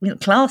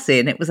classy,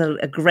 and it was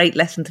a great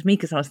lesson to me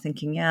because I was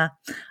thinking, I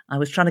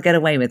was trying to get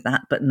away with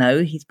that, but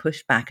no, he's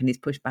pushed back, and he's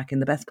pushed back in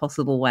the best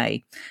possible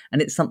way.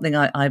 And it's something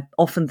I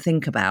often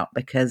think about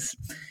because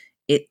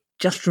it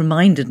just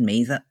reminded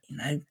me that,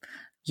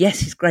 yes,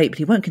 he's great, but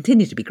he won't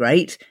continue to be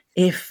great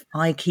if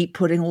I keep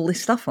putting all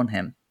this stuff on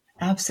him.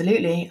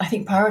 Absolutely. I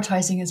think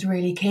prioritizing is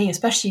really key,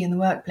 especially in the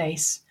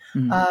workplace.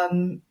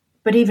 Mm.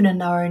 But even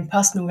in our own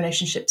personal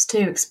relationships too,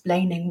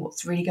 explaining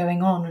what's really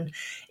going on, and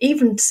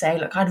even to say,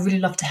 look, I'd really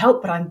love to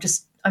help, but I'm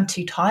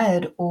too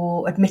tired,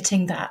 or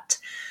admitting that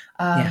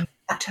Yeah.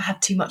 that I have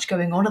too much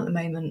going on at the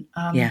moment.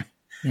 Yeah.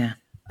 Yeah.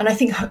 And I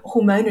think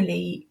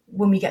hormonally,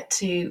 when we get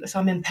to, so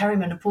I'm in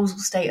perimenopausal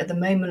state at the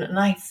moment, and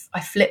I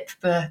flip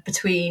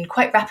between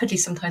quite rapidly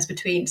sometimes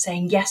between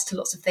saying yes to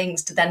lots of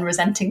things to then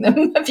resenting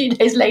them a few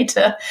days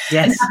later, and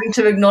Yes. having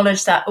to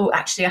acknowledge that, oh,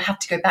 actually, I have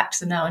to go back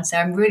to them now and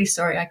say, I'm really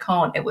sorry, I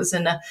can't. It was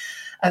in a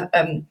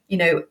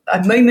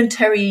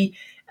momentary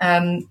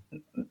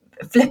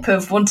flip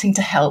of wanting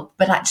to help,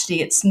 but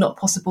actually it's not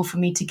possible for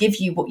me to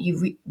give you what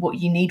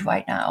you need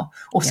right now,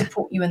 or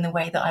support you in the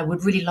way that I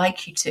would really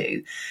like you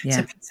to. Yeah.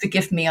 So please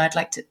forgive me. I'd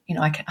like to,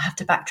 I have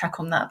to backtrack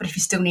on that. But if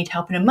you still need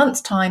help in a month's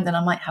time, then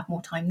I might have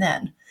more time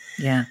then.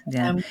 Yeah.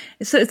 Yeah.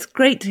 So it's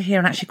great to hear,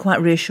 and actually quite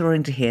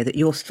reassuring to hear that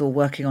you're still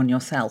working on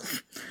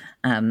yourself.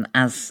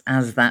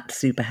 As that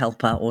super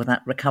helper, or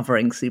that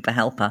recovering super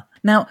helper.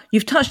 Now,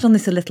 you've touched on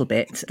this a little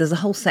bit. There's a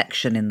whole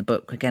section in the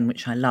book, again,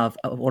 which I love,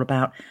 all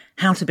about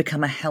how to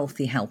become a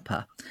healthy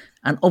helper.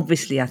 And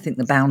obviously, I think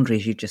the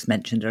boundaries you just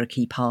mentioned are a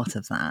key part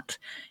of that.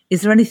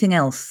 Is there anything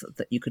else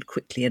that you could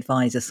quickly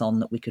advise us on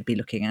that we could be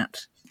looking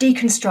at?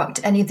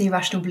 Deconstruct any of the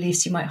irrational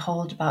beliefs you might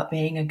hold about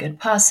being a good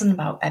person,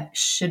 about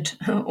should,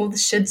 all the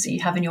shoulds that you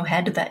have in your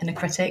head of that inner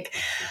critic.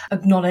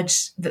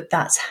 Acknowledge that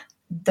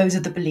those are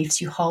the beliefs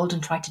you hold,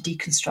 and try to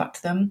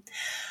deconstruct them.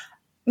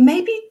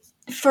 Maybe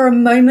for a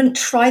moment,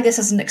 try this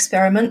as an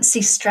experiment.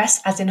 See stress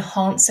as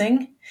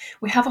enhancing.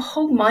 We have a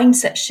whole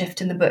mindset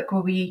shift in the book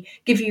where we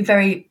give you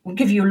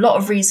a lot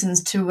of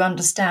reasons to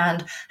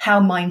understand how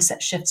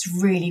mindset shifts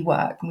really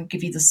work. And we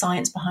give you the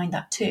science behind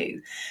that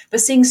too. But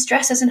seeing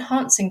stress as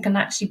enhancing can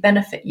actually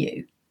benefit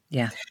you.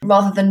 Yeah.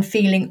 Rather than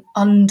feeling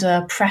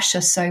under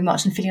pressure so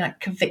much and feeling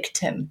like a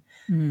victim.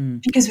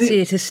 Because we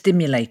see it as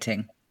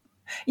stimulating.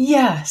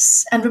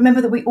 Yes. And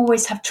remember that we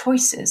always have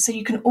choices, so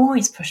you can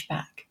always push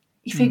back.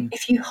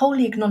 If you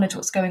wholly acknowledge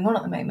what's going on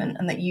at the moment,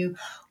 and that you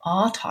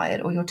are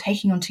tired, or you're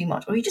taking on too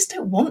much, or you just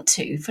don't want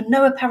to for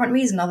no apparent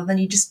reason other than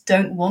you just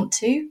don't want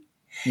to,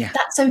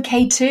 that's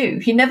okay too.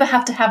 You never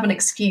have to have an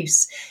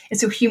excuse.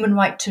 It's your human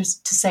right to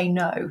say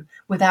no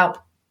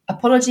without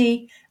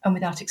apology and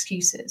without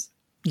excuses.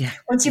 Yeah.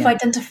 Once you've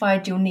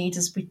identified your needs,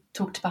 as we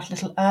talked about a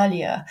little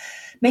earlier,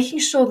 making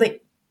sure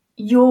that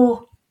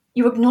you're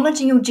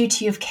acknowledging your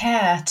duty of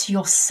care to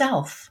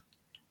yourself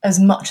as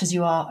much as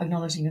you are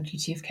acknowledging your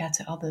duty of care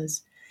to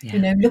others.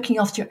 Yeah. Looking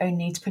after your own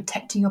needs,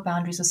 protecting your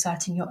boundaries,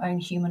 asserting your own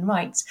human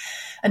rights.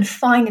 And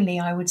finally,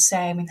 I would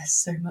say, there's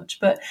so much,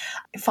 but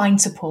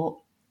find support.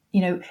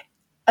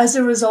 As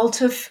a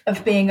result of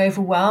being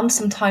overwhelmed,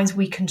 sometimes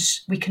we can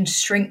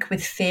shrink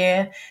with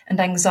fear and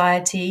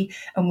anxiety,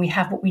 and we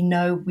have what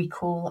we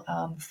call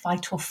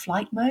fight or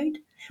flight mode.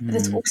 But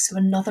there's also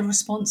another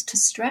response to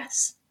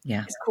stress.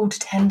 Yeah. It's called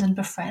tend and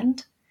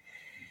befriend.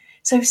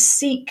 So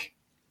seek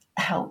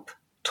help.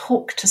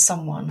 Talk to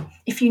someone.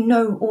 If you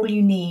know all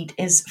you need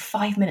is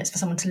 5 minutes for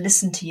someone to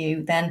listen to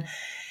you, then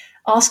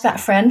ask that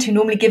friend who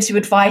normally gives you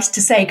advice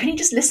to say, can you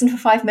just listen for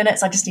 5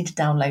 minutes? I just need to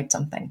download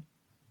something.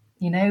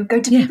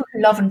 Go to people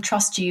who love and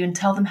trust you and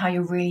tell them how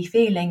you're really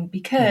feeling,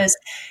 because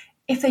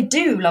if they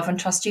do love and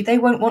trust you, they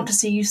won't want to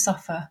see you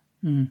suffer.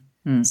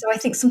 So I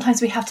think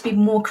sometimes we have to be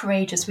more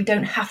courageous. We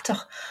don't have to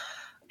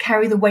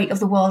carry the weight of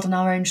the world on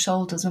our own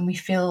shoulders when we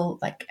feel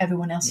like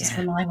everyone else is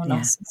relying on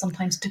us, and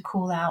sometimes to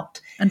call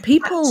out. And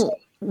people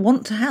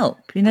want to help.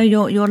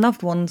 Your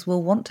loved ones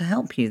will want to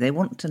help you. They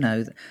want to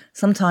know that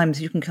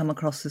sometimes you can come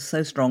across as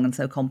so strong and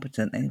so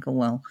competent. They think, oh,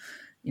 well,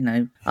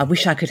 I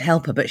wish I could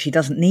help her, but she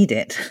doesn't need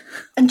it.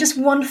 And just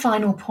one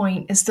final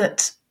point is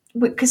that,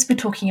 because we're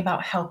talking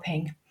about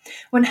helping,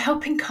 when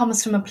helping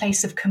comes from a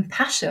place of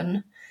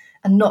compassion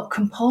and not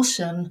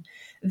compulsion,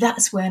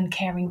 that's when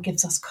caring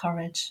gives us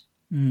courage.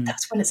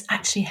 That's when it's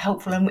actually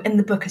helpful. And in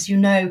the book, as you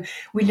know,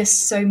 we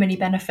list so many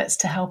benefits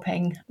to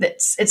helping.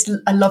 It's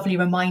a lovely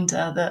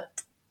reminder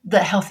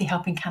that healthy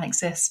helping can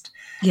exist.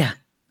 Yeah,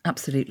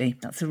 absolutely.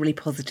 That's a really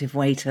positive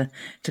way to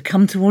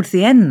come towards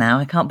the end now.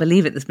 I can't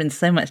believe it. There's been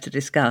so much to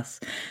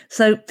discuss.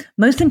 So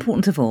most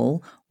important of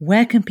all,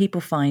 where can people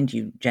find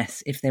you,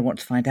 Jess, if they want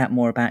to find out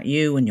more about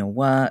you and your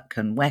work,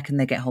 and where can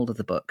they get hold of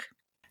the book?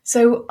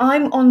 So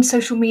I'm on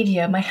social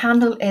media. My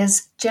handle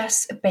is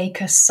Jess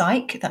Baker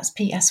Psych. That's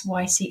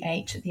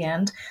PSYCH at the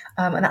end.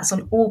 And that's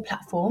on all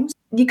platforms.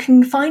 You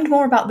can find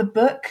more about the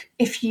book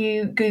if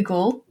you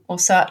Google or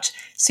search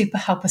Super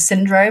Helper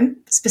Syndrome.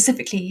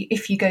 Specifically,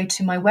 if you go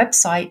to my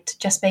website,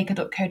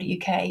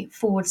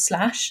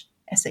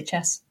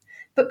 jessbaker.co.uk/SHS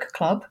Book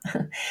Club.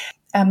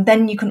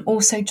 Then you can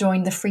also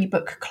join the free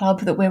book club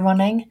that we're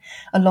running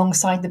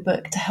alongside the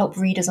book to help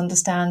readers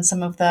understand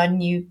some of the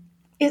new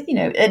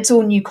it's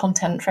all new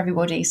content for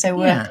everybody. So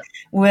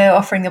we're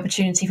offering the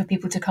opportunity for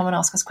people to come and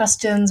ask us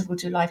questions. We'll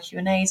do live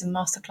Q&As and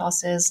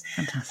masterclasses.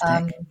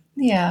 Fantastic.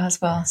 As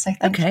well. So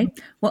thank you.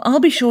 Well, I'll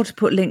be sure to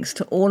put links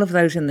to all of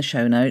those in the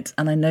show notes.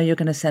 And I know you're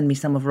going to send me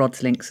some of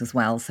Rod's links as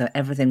well. So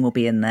everything will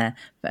be in there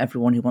for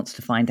everyone who wants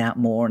to find out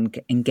more and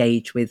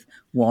engage with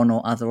one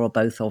or other or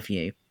both of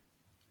you.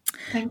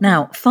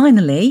 Now,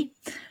 finally,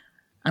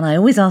 and I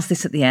always ask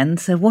this at the end,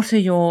 so what are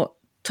your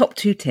top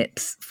 2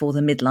 tips for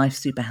the midlife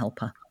super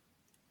helper?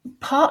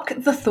 Park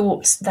the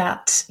thoughts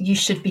that you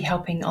should be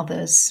helping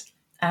others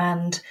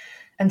and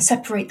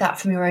separate that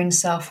from your own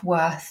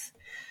self-worth.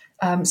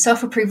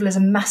 Self-approval is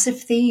a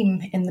massive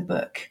theme in the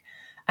book.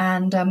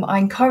 And I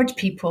encourage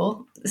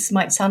people, this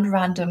might sound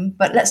random,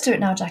 but let's do it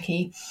now,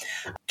 Jackie.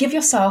 Give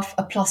yourself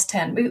a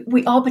 +10.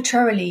 We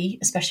arbitrarily,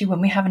 especially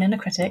when we have an inner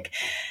critic,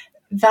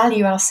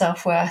 value our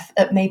self-worth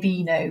at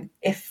maybe,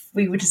 if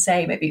we were to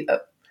say maybe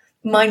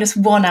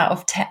 -1 out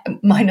of 10,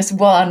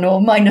 -1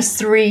 or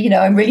 -3,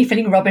 I'm really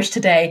feeling rubbish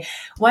today.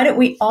 Why don't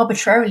we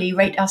arbitrarily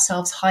rate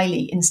ourselves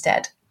highly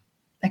instead?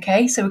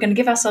 Okay, so we're going to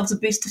give ourselves a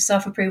boost of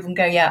self-approval and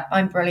go, yeah,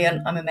 I'm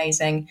brilliant, I'm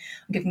amazing.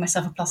 I'm giving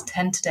myself a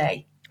 +10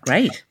 today.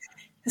 Great.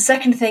 The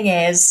second thing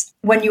is,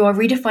 when you are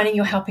redefining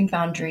your helping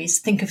boundaries,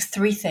 think of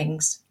 3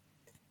 things.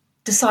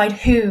 Decide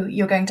who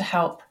you're going to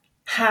help,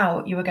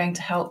 how you are going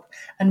to help,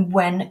 and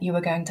when you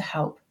are going to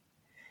help.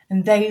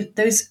 And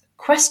those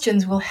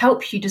questions will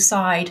help you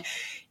decide,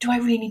 do I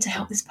really need to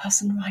help this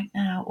person right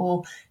now?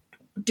 Or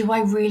do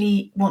I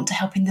really want to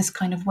help in this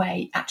kind of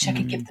way? Actually, I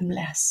could give them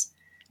less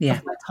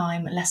of my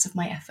time, less of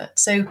my effort.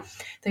 So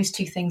those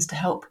 2 things to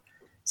help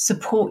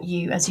support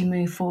you as you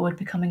move forward,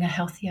 becoming a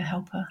healthier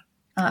helper.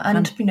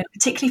 And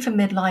particularly for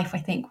midlife, I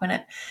think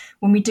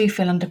when we do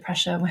feel under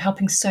pressure, we're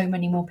helping so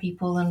many more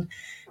people, and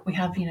we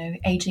have,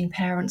 aging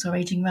parents or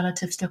aging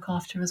relatives to look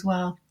after as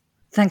well.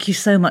 Thank you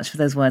so much for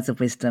those words of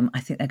wisdom.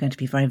 I think they're going to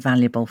be very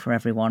valuable for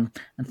everyone.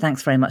 And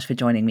thanks very much for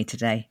joining me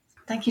today.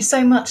 Thank you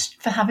so much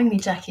for having me,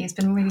 Jackie. It's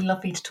been really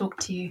lovely to talk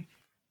to you.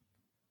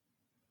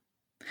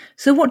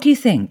 So what do you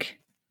think?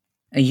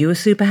 Are you a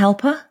super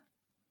helper?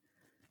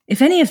 If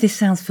any of this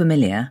sounds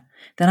familiar,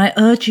 then I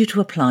urge you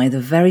to apply the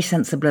very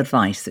sensible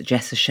advice that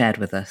Jess has shared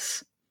with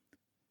us.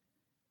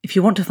 If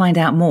you want to find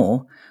out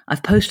more,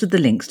 I've posted the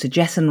links to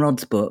Jess and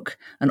Rod's book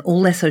and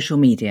all their social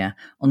media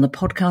on the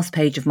podcast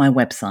page of my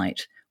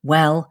website,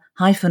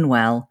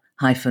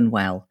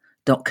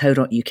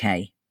 well-well-well.co.uk.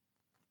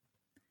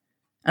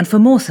 And for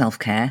more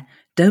self-care,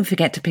 don't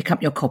forget to pick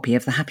up your copy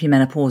of the Happy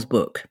Menopause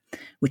book,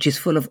 which is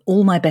full of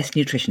all my best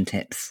nutrition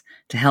tips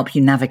to help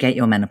you navigate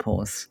your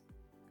menopause.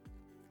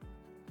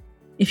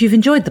 If you've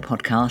enjoyed the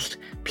podcast,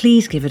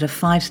 please give it a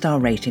 5-star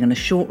rating and a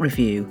short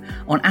review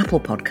on Apple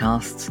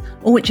Podcasts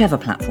or whichever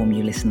platform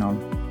you listen on.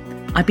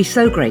 I'd be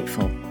so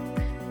grateful.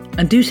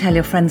 And do tell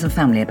your friends and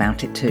family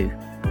about it too.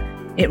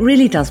 It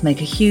really does make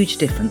a huge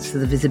difference to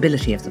the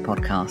visibility of the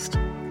podcast,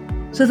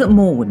 so that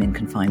more women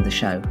can find the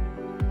show.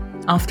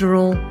 After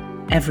all,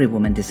 every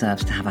woman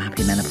deserves to have a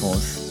happy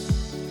menopause.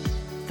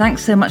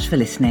 Thanks so much for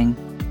listening.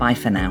 Bye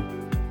for now.